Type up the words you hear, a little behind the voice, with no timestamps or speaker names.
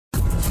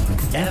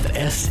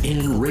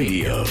FSN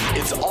Radio.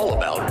 It's all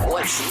about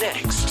what's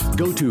next.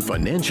 Go to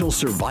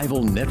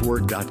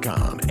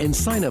financialsurvivalnetwork.com and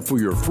sign up for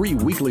your free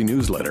weekly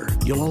newsletter.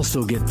 You'll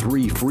also get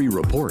 3 free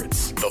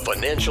reports. The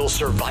Financial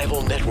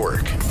Survival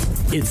Network.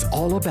 It's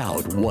all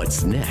about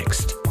what's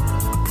next.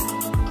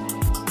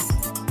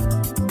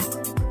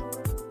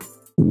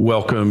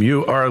 Welcome.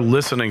 You are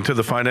listening to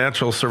the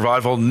Financial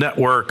Survival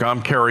Network.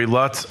 I'm Kerry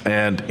Lutz,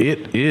 and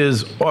it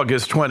is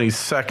August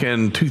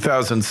 22nd,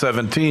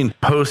 2017,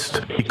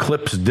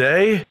 post-eclipse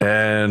day,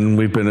 and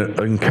we've been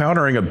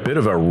encountering a bit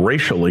of a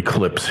racial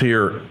eclipse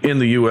here in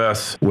the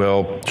U.S.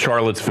 Well,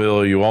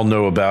 Charlottesville, you all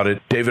know about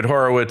it. David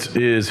Horowitz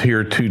is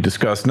here to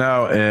discuss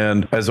now,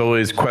 and as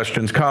always,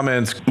 questions,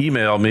 comments,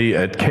 email me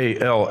at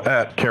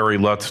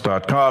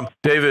kl@kerrylutz.com.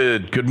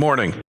 David, good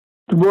morning.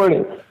 Good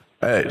morning.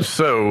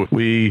 So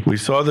we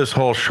saw this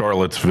whole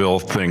Charlottesville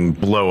thing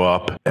blow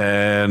up,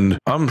 and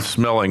I'm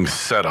smelling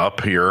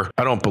setup here.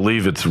 I don't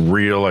believe it's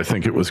real. I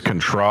think it was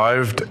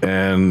contrived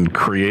and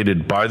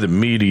created by the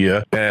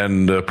media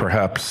and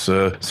perhaps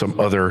some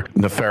other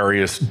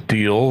nefarious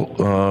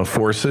deal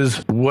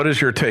forces. What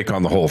is your take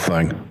on the whole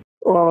thing?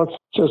 Well, it's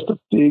just a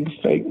big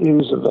fake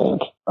news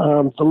event.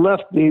 The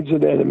left needs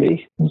an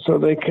enemy, and so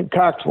they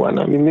concoct one.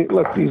 I mean,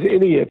 look, these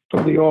idiots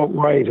from the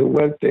alt-right who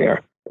went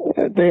there,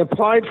 they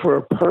applied for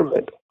a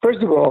permit.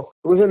 First of all,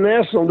 it was a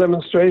national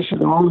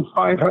demonstration, only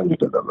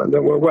 500 of them, and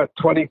there were,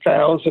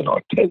 20,000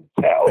 or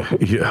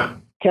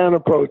 10,000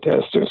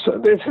 counter-protesters. So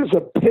this is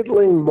a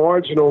piddling,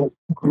 marginal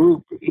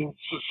group in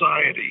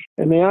society,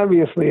 and they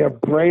obviously are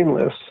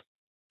brainless.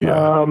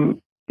 Yeah.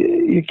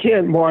 You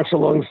can't march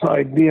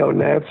alongside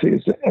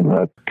neo-Nazis and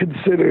not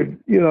considered,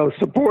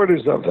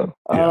 supporters of them.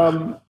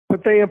 Yeah.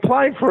 But they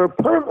applied for a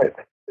permit.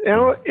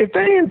 Now, if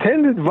they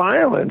intended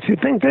violence, you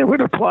think they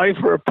would apply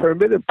for a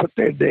permit and put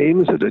their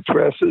names and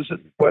addresses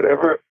and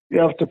whatever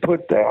you have to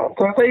put down.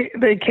 So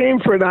they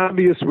came for an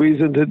obvious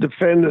reason to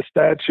defend a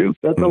statue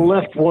that the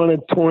left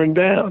wanted torn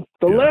down.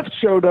 The left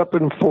showed up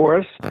in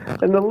force,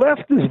 and the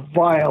left is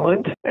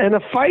violent. And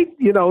a fight,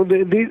 not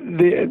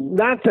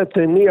that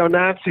the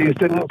neo-Nazis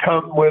didn't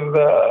come with,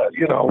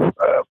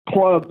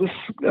 clubs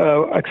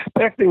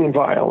expecting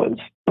violence.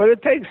 But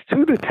it takes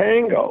 2 to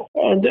tango.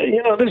 And,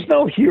 there's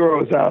no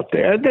heroes out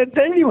there.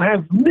 Then you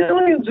have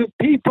millions of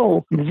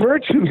people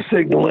virtue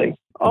signaling.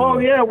 Oh,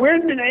 yeah, we're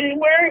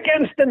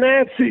against the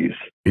Nazis.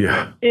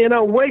 Yeah.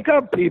 Wake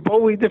up,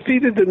 people. We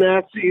defeated the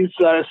Nazis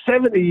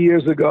 70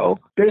 years ago.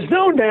 There's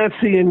no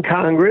Nazi in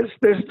Congress.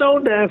 There's no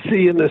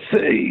Nazi in the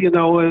in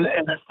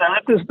the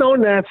Senate. There's no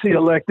Nazi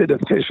elected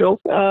official.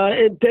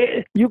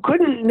 You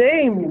couldn't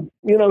name,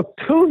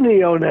 2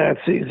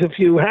 neo-Nazis if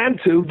you had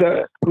to,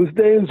 whose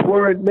names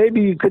weren't.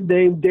 Maybe you could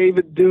name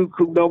David Duke,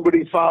 who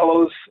nobody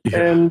follows,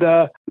 and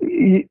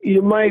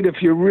you might,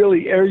 if you're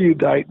really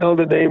erudite, know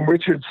the name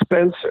Richard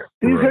Spencer.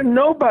 These are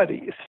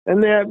nobodies,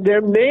 and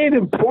they're made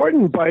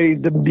important by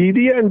the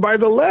media and by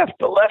the left.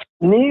 The left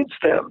needs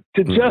them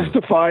to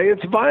justify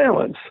its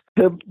violence.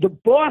 The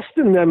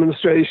Boston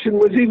demonstration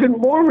was even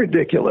more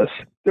ridiculous.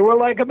 There were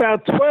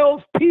about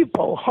 12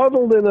 people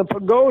huddled in a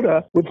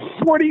pagoda with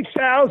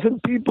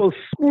 40,000 people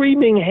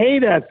screaming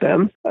hate at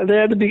them. They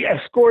had to be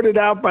escorted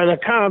out by the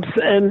cops.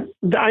 And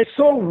I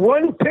saw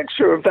one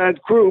picture of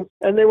that group,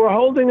 and they were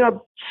holding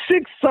up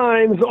 6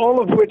 signs,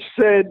 all of which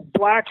said,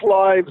 "Black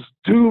lives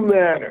do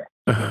matter."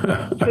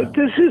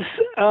 This is,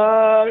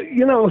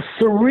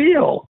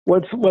 surreal.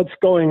 What's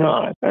going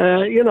on?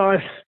 I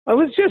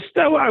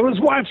was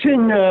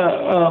watching.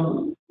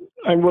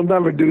 I will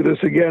never do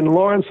this again.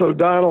 Lawrence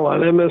O'Donnell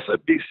on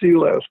MSNBC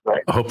last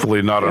night.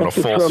 Hopefully not on a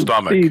full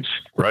stomach,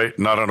 right?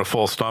 Not on a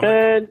full stomach.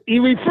 And he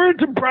referred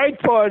to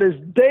Breitbart as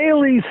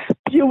daily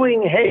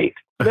spewing hate.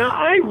 Now,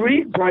 I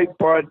read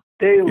Breitbart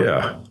daily.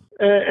 Yeah.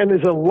 And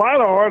there's a lot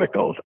of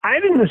articles. I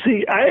haven't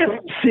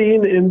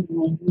seen in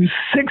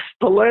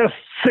the last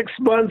 6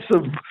 months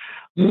of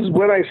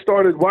when I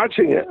started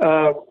watching it,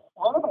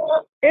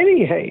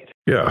 any hate.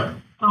 Yeah.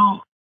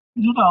 So,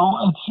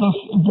 it's just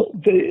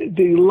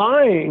the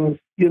lying,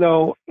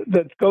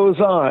 that goes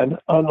on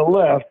the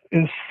left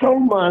is so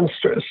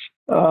monstrous.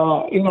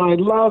 I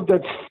love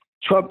that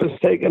Trump has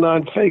taken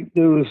on fake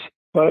news.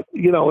 But,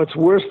 it's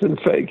worse than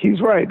fake.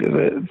 He's right.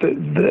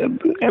 The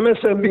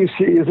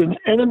MSNBC is an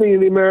enemy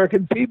of the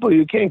American people.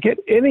 You can't get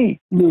any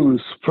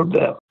news from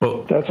them.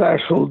 Well, that's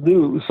actual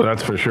news.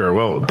 That's for sure.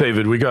 Well,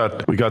 David, we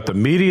got the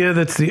media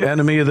that's the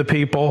enemy of the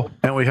people,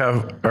 and we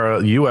have our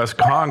U.S.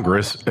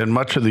 Congress and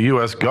much of the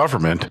U.S.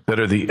 government that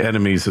are the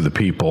enemies of the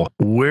people.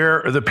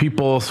 Where are the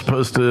people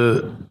supposed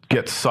to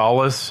get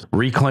solace,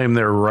 reclaim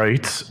their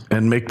rights,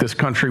 and make this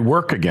country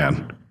work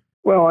again?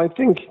 Well, I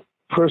think,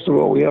 first of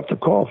all, we have to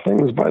call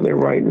things by their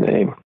right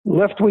name.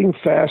 Left-wing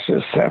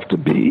fascists have to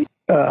be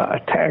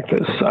attacked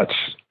as such,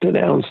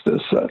 denounced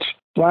as such.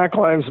 Black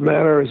Lives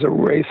Matter is a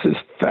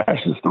racist,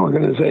 fascist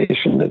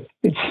organization.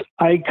 Its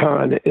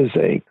icon is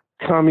a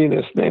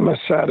communist named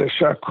Assata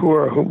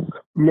Shakur, who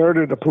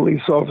murdered a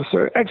police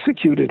officer,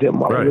 executed him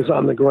while he was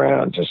on the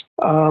ground.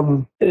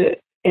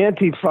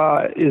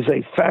 Antifa is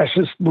a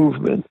fascist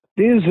movement.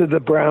 These are the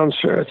brown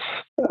shirts.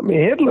 I mean,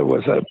 Hitler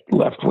was a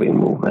left-wing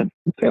movement.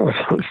 They were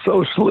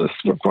socialists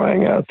for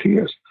crying out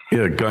tears.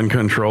 Yeah, gun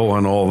control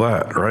and all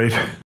that, right?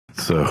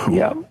 So,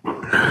 yeah.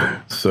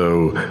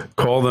 So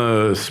call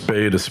the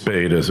spade,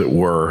 as it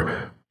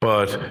were.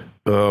 But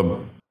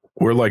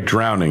we're like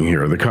drowning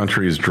here. The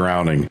country is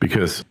drowning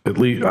because at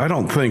least I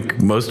don't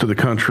think most of the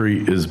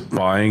country is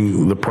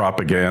buying the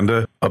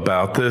propaganda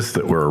about this,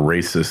 that we're a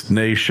racist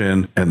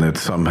nation and that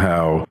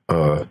somehow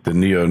the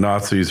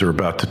neo-Nazis are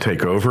about to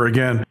take over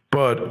again.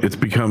 But it's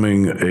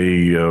becoming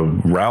a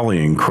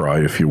rallying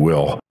cry, if you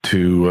will,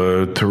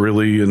 to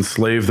really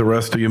enslave the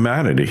rest of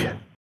humanity.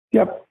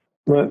 Yep,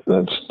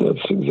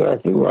 that's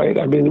exactly right.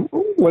 I mean,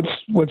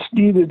 what's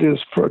needed is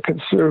for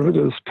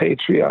conservatives,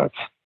 patriots,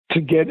 to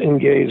get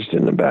engaged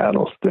in the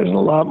battle. There's a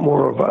lot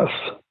more of us.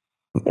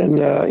 And,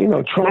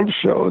 Trump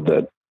showed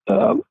that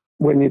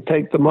when you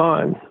take them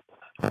on,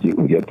 you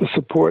can get the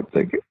support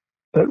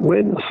that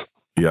wins.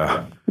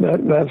 Yeah.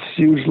 That's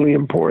hugely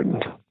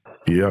important.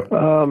 Yeah.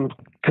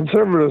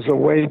 Conservatives are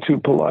way too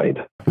polite.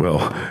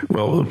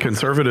 Well,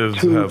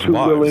 conservatives have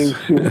lives.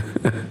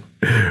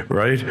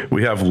 Right?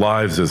 We have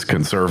lives as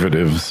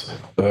conservatives,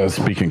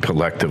 speaking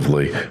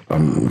collectively.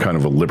 I'm kind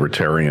of a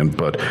libertarian,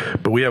 but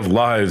we have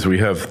lives. We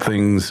have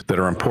things that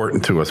are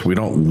important to us. We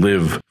don't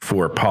live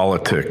for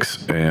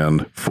politics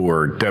and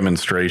for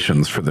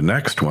demonstrations for the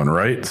next one,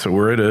 right? So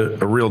we're at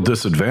a real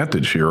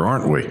disadvantage here,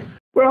 aren't we?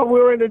 Well,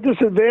 we're at a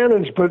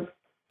disadvantage, but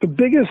the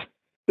biggest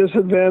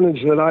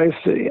disadvantage that I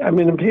see, I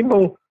mean,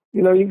 people,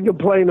 you can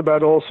complain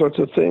about all sorts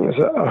of things,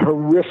 a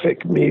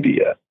horrific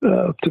media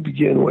to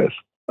begin with.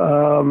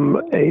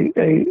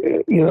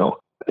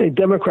 A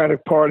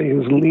Democratic Party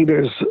whose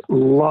leaders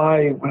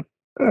lie with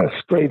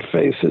straight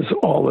faces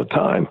all the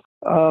time.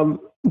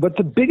 But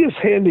the biggest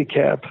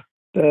handicap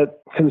that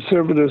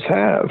conservatives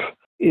have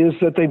is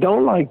that they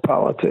don't like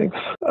politics.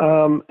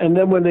 And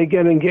then when they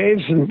get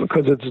engaged in,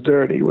 because it's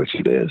dirty, which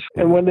it is,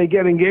 and when they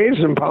get engaged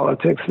in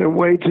politics, they're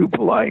way too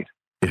polite.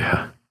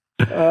 Yeah.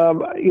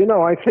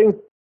 I think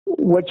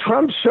what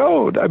Trump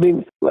showed, I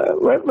mean,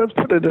 let's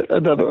put it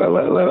another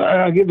way.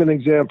 I'll give an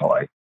example.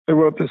 I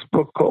wrote this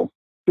book called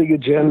Big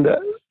Agenda,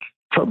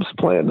 Trump's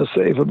Plan to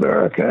Save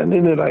America. And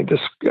in it,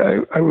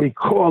 I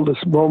recall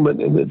this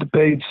moment in the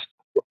debates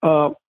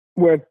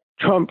where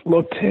Trump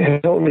looked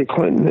Hillary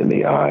Clinton in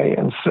the eye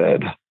and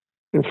said,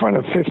 in front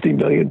of 50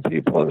 million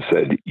people, and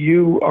said,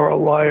 "You are a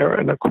liar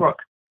and a crook,"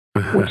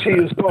 which he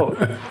is both.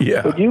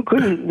 Yeah. But you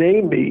couldn't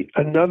name me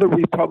another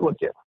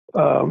Republican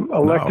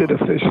elected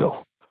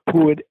official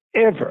who would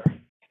ever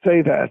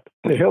say that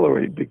to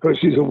Hillary because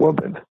she's a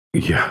woman.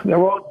 Yeah. They're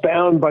all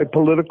bound by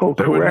political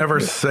correctness. They would never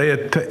say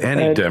it to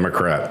any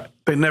Democrat.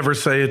 They never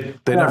say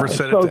it. They never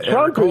said it to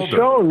Trump has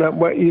shown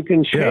that you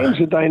can change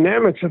the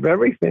dynamics of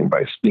everything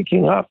by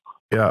speaking up.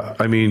 Yeah.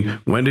 I mean,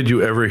 when did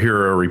you ever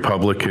hear a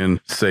Republican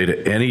say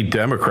to any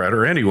Democrat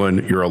or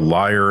anyone, "You're a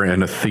liar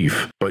and a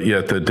thief"? But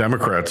yet the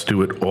Democrats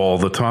do it all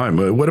the time.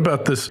 What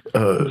about this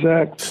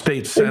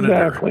state senator?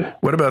 Exactly.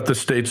 What about the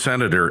state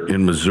senator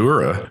in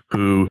Missouri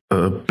who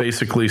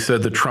basically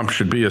said that Trump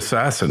should be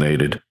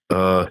assassinated?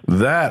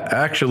 That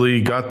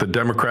actually got the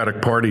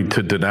Democratic Party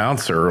to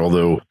denounce her,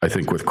 although I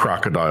think with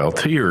crocodile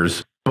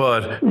tears.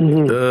 But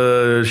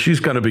she's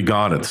going to be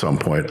gone at some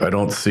point. I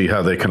don't see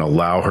how they can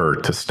allow her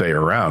to stay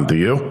around. Do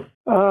you?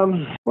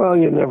 Well,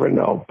 you never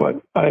know,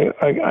 but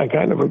I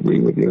kind of agree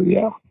with you.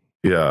 Yeah.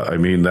 Yeah. I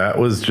mean, that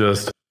was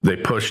just, they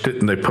pushed it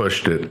and they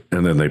pushed it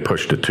and then they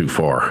pushed it too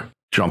far.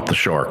 Jumped the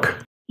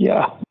shark.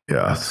 Yeah.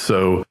 Yeah.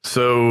 So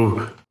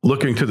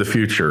looking to the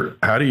future,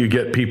 how do you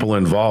get people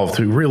involved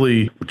who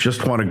really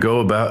just want to go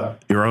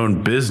about your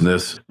own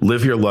business,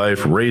 live your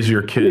life, raise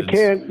your kids?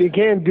 You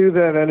can't do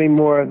that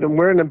anymore.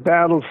 We're in a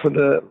battle for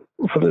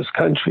this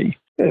country,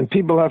 and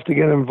people have to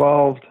get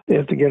involved. They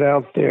have to get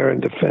out there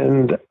and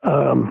defend.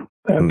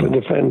 They have to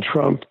defend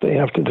Trump. They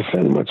have to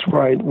defend what's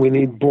right. We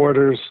need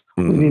borders.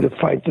 We need to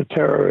fight the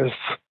terrorists.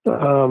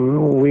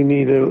 We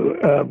need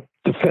to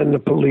defend the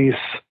police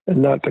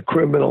and not the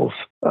criminals.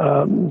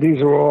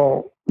 These are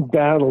all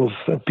battles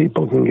that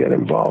people can get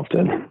involved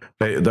in.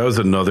 Hey, that was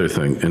another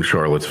thing in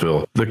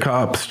Charlottesville. The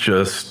cops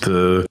just,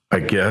 I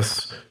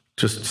guess,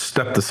 just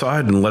stepped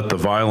aside and let the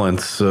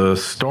violence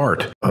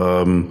start.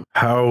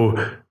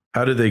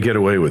 How did they get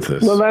away with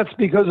this? Well, that's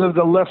because of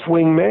the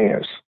left-wing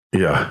mayors.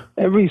 Yeah.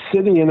 Every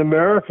city in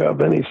America of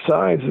any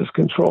size is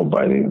controlled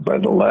by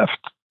the left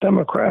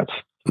Democrats.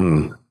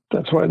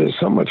 That's why there's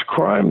so much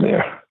crime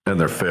there. And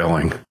they're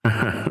failing,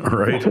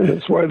 right?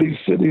 That's why these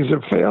cities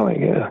are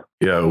failing, yeah.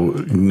 Yeah,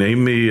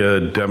 name me a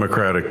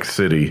Democratic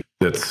city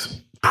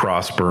that's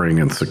prospering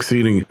and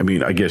succeeding. I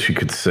mean, I guess you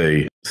could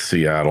say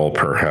Seattle,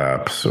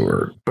 perhaps,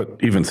 but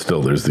even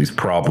still, there's these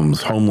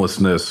problems,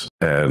 homelessness,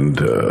 and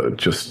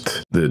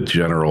just the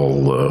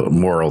general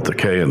moral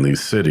decay in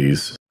these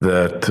cities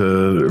that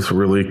is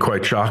really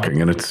quite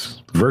shocking. And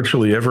it's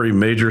virtually every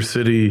major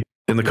city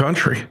in the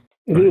country.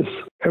 It is.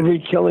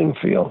 Every killing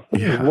field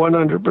is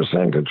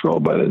 100%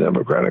 controlled by the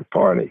Democratic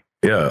Party.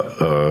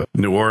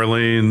 New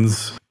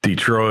Orleans,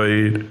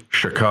 Detroit,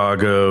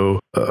 Chicago,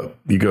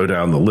 you go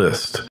down the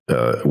list,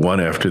 one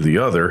after the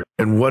other.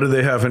 And what do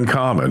they have in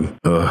common?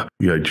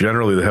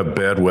 Generally they have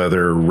bad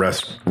weather,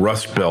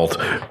 rust belt,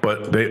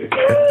 but they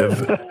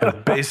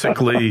have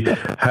basically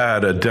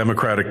had a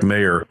Democratic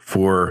mayor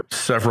for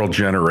several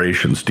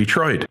generations.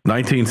 Detroit,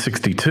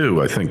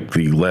 1962, I think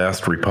the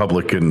last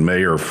Republican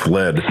mayor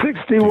fled.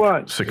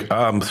 61.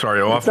 I'm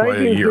sorry, off by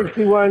a year.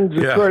 1961,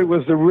 Detroit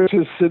was the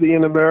richest city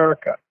in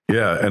America.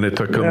 Yeah, and it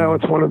took them. Now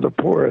it's one of the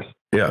poorest.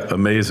 Yeah,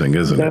 amazing,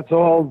 isn't it? That's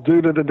all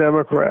due to the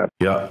Democrats.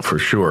 Yeah, for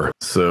sure.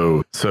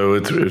 So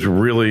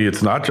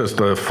it's not just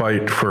a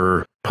fight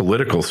for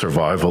political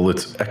survival,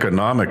 it's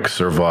economic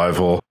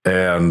survival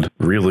and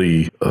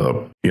really,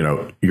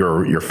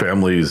 your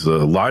family's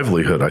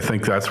livelihood. I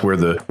think that's where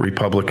the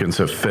Republicans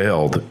have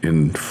failed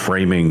in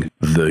framing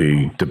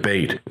the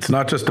debate. It's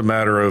not just a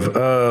matter of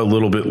a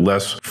little bit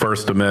less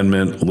First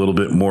Amendment, a little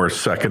bit more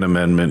Second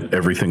Amendment,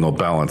 everything will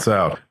balance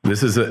out.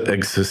 This is an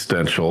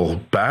existential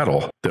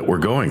battle that we're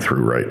going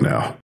through right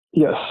now.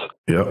 Yes.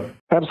 Yep.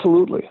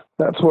 Absolutely.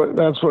 That's what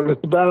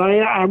it's about.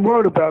 I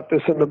wrote about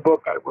this in the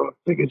book. I wrote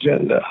Big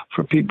Agenda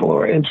for people who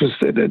are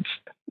interested. It's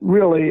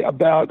really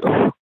about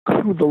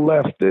who the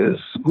left is,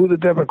 who the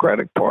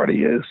Democratic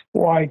Party is,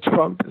 why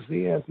Trump is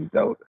the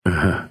antidote,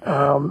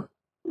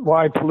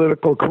 why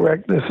political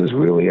correctness is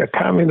really a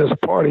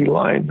communist party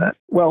line that,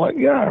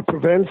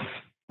 prevents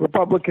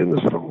Republicans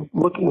from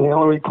looking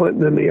Hillary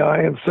Clinton in the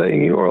eye and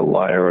saying you're a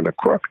liar and a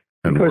crook.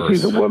 Because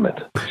she's a woman.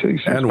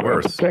 She's a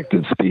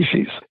protected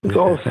species. It's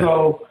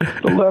also,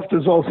 the left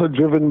is also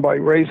driven by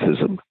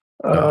racism.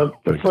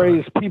 The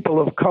phrase people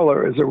of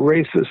color is a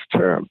racist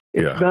term.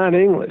 It's not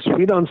English.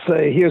 We don't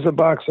say, here's a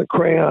box of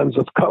crayons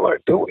of color,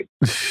 do we?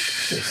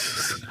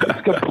 It's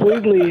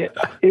completely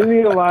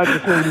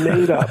ideologically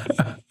made up.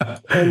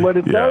 And what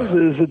it does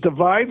is it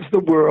divides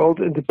the world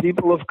into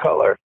people of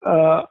color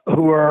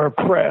who are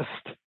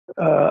oppressed,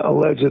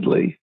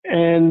 allegedly,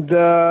 and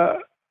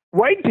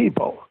white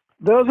people.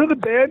 Those are the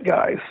bad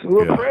guys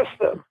who oppress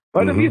them.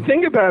 But if you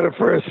think about it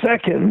for a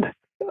second,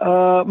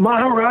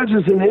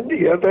 Maharajas in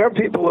India, they're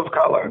people of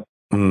color.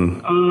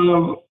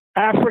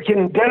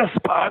 African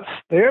despots,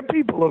 they're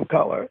people of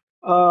color.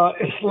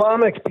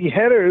 Islamic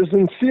beheaders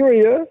in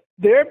Syria,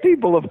 they're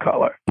people of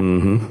color.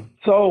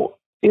 So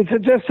it's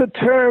just a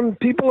term,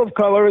 people of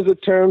color is a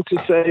term to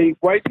say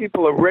white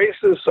people are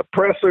racist,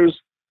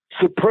 oppressors,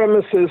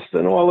 supremacists,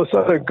 and all this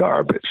other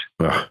garbage.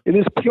 It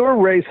is pure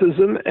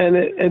racism, and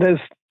it has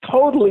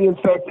totally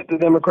infected the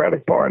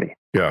Democratic Party.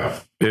 Yeah,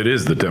 it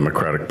is the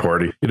Democratic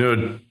Party.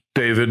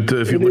 David,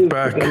 if you look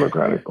back,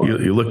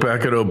 you look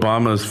back at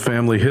Obama's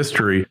family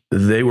history,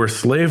 they were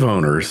slave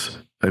owners.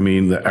 I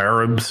mean, the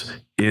Arabs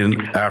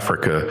in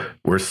Africa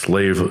were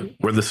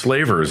the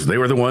slavers. They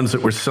were the ones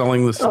that were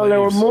selling the slaves. Oh,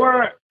 there were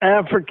more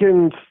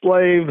African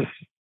slaves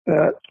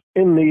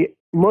in the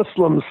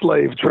Muslim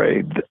slave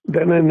trade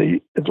than in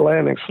the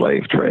Atlantic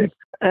slave trade.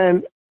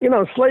 And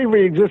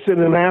slavery existed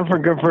in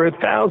Africa for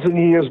 1,000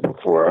 years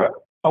before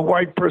a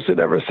white person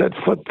ever set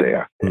foot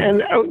there.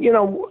 And,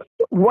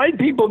 white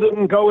people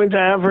didn't go into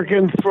Africa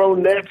and throw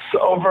nets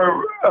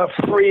over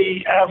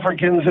free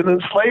Africans and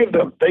enslave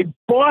them. They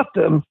bought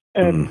them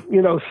and,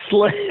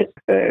 slave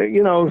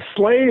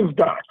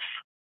docks.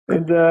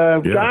 And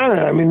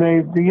Ghana, I mean,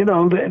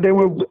 they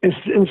were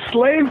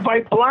enslaved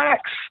by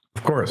blacks.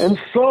 Of course. And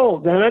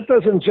sold. Now, that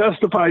doesn't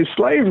justify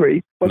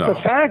slavery, but the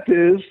fact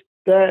is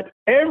that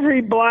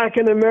every black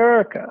in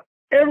America,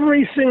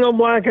 every single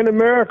black in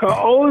America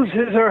owes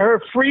his or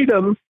her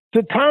freedom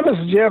to Thomas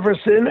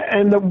Jefferson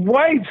and the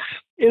whites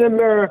in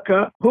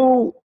America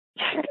who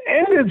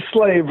ended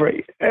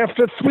slavery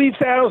after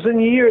 3,000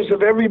 years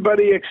of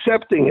everybody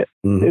accepting it.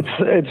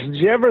 It's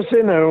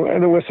Jefferson,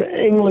 and there was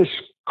English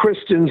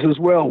Christians as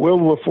well,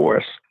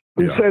 Wilberforce,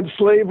 who said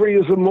slavery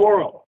is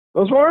immoral.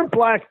 Those weren't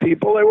black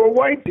people, they were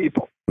white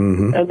people.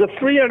 And the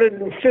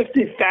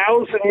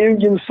 350,000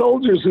 Union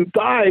soldiers who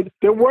died,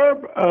 there were,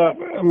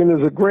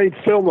 there's a great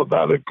film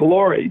about it,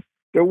 Glory.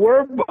 There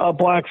were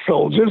black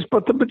soldiers,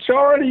 but the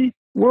majority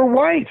were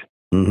white.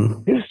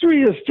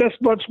 History is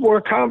just much more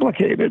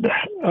complicated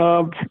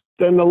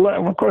than the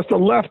left. Of course, the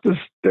left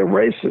they're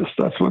racist.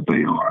 That's what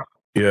they are.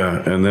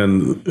 Yeah, and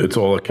then it's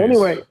all a case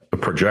of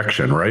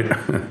projection, right?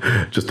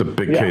 Just a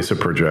big case of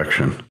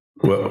projection.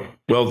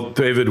 Well,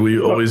 David, we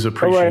always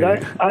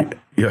appreciate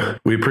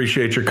we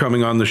appreciate your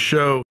coming on the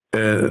show.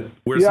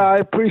 I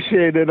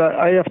appreciate it.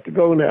 I have to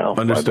go now.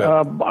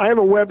 Understand. But, I have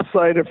a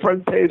website at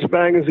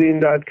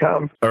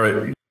frontpagemagazine.com. All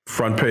right,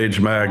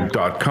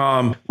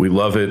 frontpagemag.com. We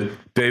love it.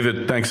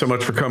 David, thanks so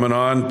much for coming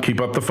on.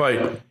 Keep up the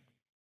fight.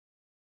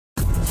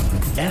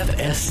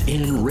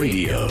 FSN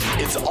Radio.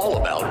 It's all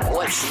about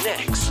what's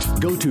next.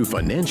 Go to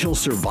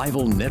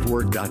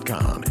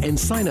financialsurvivalnetwork.com and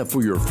sign up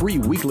for your free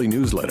weekly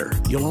newsletter.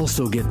 You'll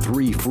also get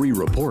 3 free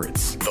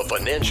reports. The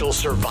Financial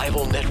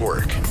Survival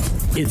Network.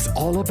 It's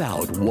all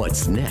about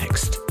what's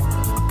next.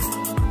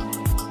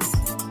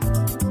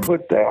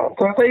 put down.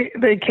 So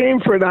they came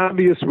for an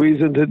obvious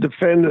reason to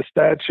defend the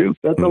statue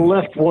that the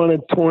left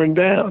wanted torn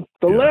down.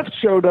 The left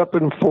showed up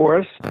in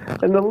force,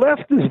 and the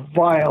left is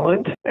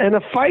violent. And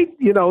a fight,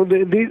 not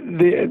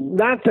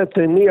that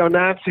the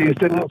neo-Nazis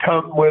didn't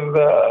come with,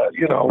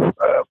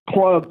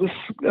 clubs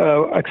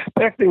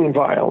expecting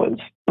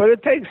violence. But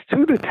it takes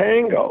two to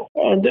tango.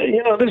 And,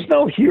 there's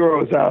no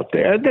heroes out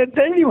there.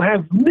 Then you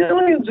have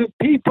millions of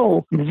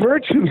people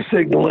virtue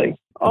signaling.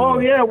 Oh,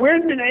 yeah, we're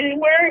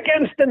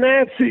against the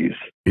Nazis.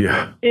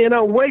 Yeah.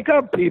 Wake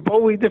up,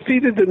 people. We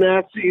defeated the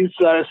Nazis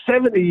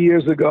 70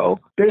 years ago.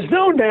 There's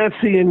no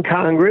Nazi in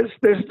Congress.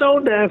 There's no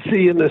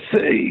Nazi in the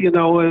in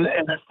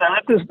the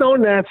Senate. There's no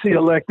Nazi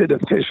elected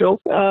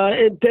official.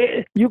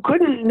 You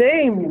couldn't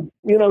name,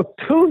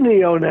 two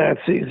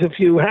neo-Nazis if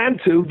you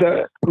had to,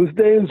 whose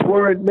names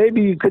weren't.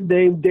 Maybe you could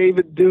name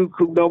David Duke,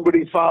 who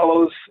nobody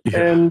follows,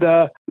 and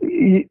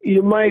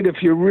you might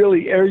if you're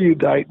really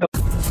erudite.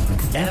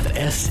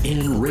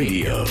 FSN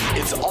Radio.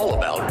 It's all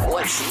about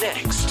what's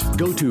next.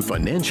 Go to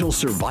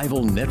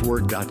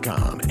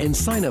financialsurvivalnetwork.com and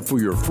sign up for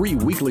your free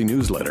weekly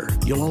newsletter.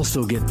 You'll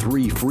also get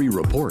 3 free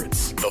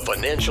reports. The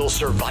Financial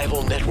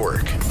Survival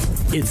Network.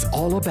 It's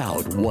all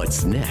about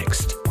what's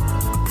next.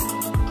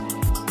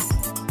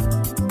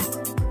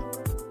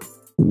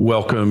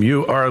 Welcome.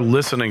 You are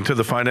listening to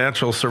the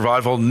Financial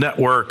Survival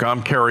Network.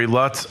 I'm Kerry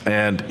Lutz,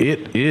 and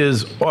it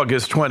is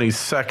August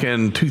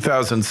 22nd,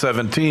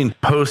 2017,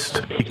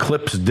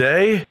 post-eclipse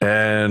day,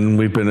 and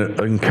we've been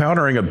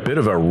encountering a bit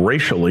of a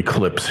racial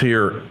eclipse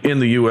here in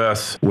the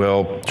U.S.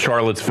 Well,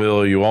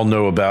 Charlottesville, you all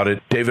know about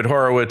it. David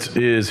Horowitz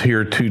is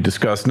here to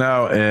discuss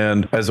now,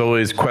 and as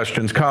always,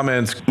 questions,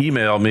 comments,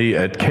 email me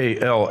at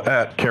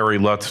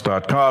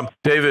kl@kerrylutz.com.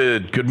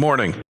 David, good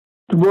morning.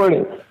 Good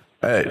morning.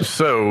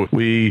 So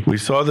we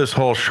saw this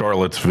whole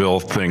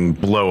Charlottesville thing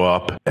blow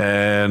up,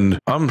 and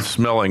I'm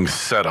smelling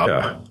setup.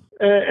 Yeah.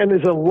 And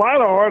there's a lot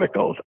of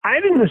articles. I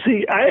haven't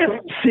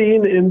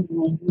seen in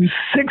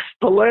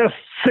the last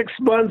 6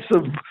 months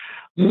of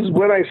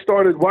when I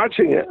started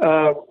watching it,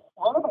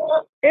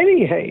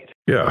 any hate.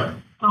 Yeah.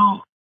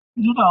 So,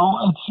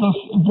 it's just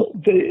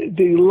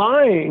the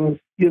lying,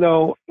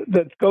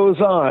 that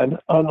goes on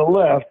the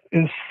left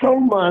is so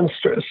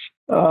monstrous.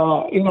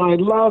 I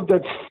love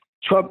that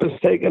Trump has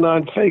taken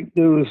on fake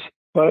news,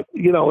 but,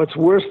 it's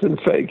worse than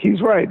fake.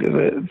 He's right.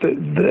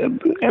 The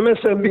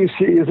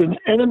MSNBC is an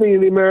enemy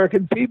of the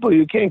American people.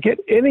 You can't get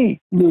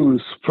any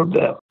news from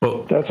them.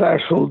 Well, that's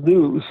actual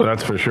news.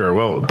 That's for sure.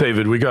 Well,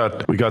 David, we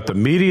got the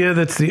media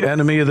that's the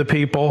enemy of the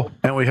people,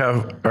 and we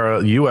have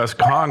our U.S.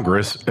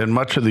 Congress and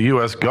much of the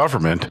U.S.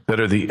 government that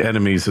are the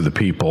enemies of the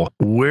people.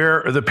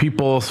 Where are the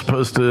people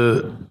supposed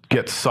to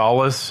get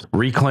solace,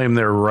 reclaim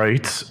their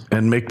rights,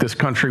 and make this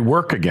country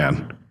work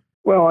again?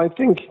 Well, I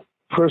think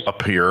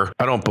up here,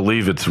 I don't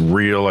believe it's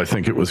real. I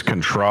think it was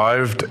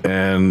contrived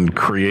and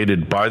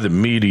created by the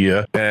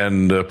media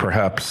and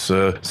perhaps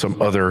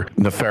some other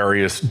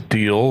nefarious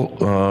deal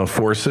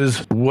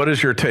forces. What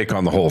is your take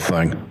on the whole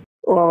thing?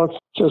 Well, it's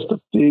just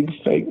a big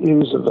fake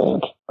news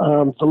event.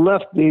 The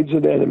left needs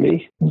an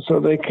enemy, and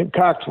so they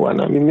concoct one.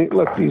 I mean,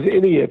 look, these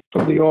idiots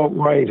from the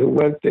alt-right who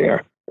went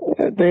there,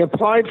 they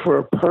applied for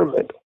a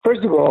permit.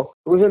 First of all,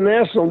 it was a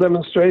national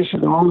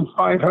demonstration, only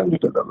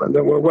 500 of them, and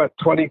there were,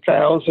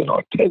 20,000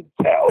 or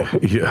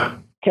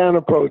 10,000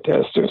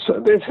 counter-protesters. So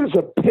this is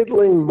a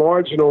piddling,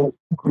 marginal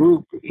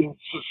group in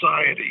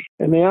society,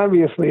 and they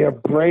obviously are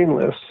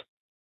brainless.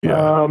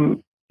 Yeah.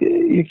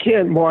 You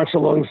can't march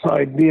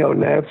alongside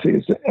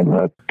neo-Nazis and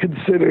not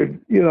considered,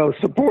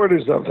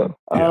 supporters of them.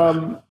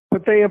 Yeah.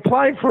 But they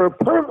applied for a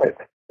permit.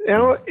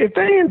 Now, if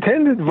they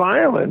intended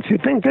violence, you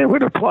think they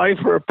would apply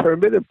for a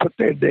permit and put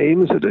their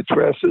names and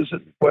addresses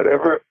and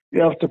whatever?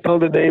 You have to put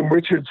the name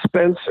Richard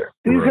Spencer.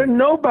 These are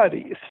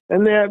nobodies,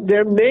 and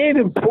they're made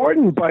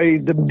important by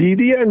the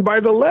media and by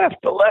the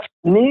left. The left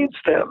needs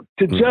them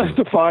to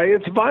justify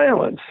its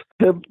violence.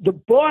 The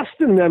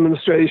Boston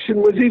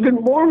demonstration was even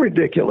more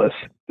ridiculous.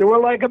 There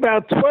were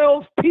about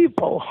 12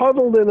 people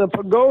huddled in a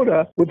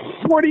pagoda with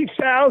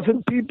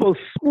 40,000 people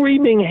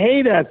screaming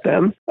hate at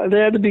them. They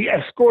had to be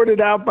escorted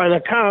out by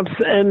the cops.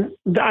 And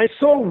I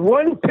saw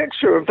one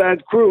picture of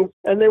that group,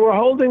 and they were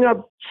holding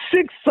up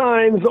 6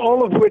 signs,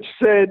 all of which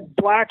said,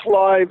 "Black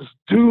lives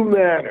do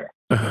matter."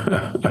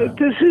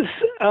 This is,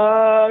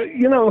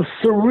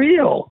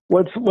 surreal.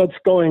 What's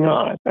going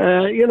on?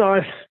 I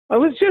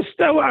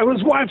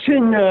was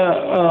watching.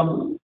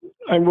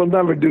 I will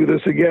never do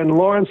this again.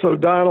 Lawrence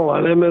O'Donnell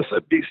on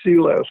MSNBC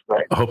last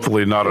night.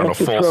 Hopefully not on a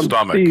full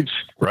stomach,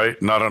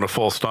 right? Not on a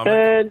full stomach.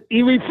 And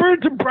he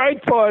referred to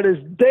Breitbart as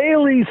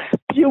daily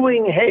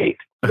spewing hate.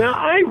 Now,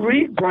 I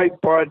read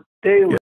Breitbart daily.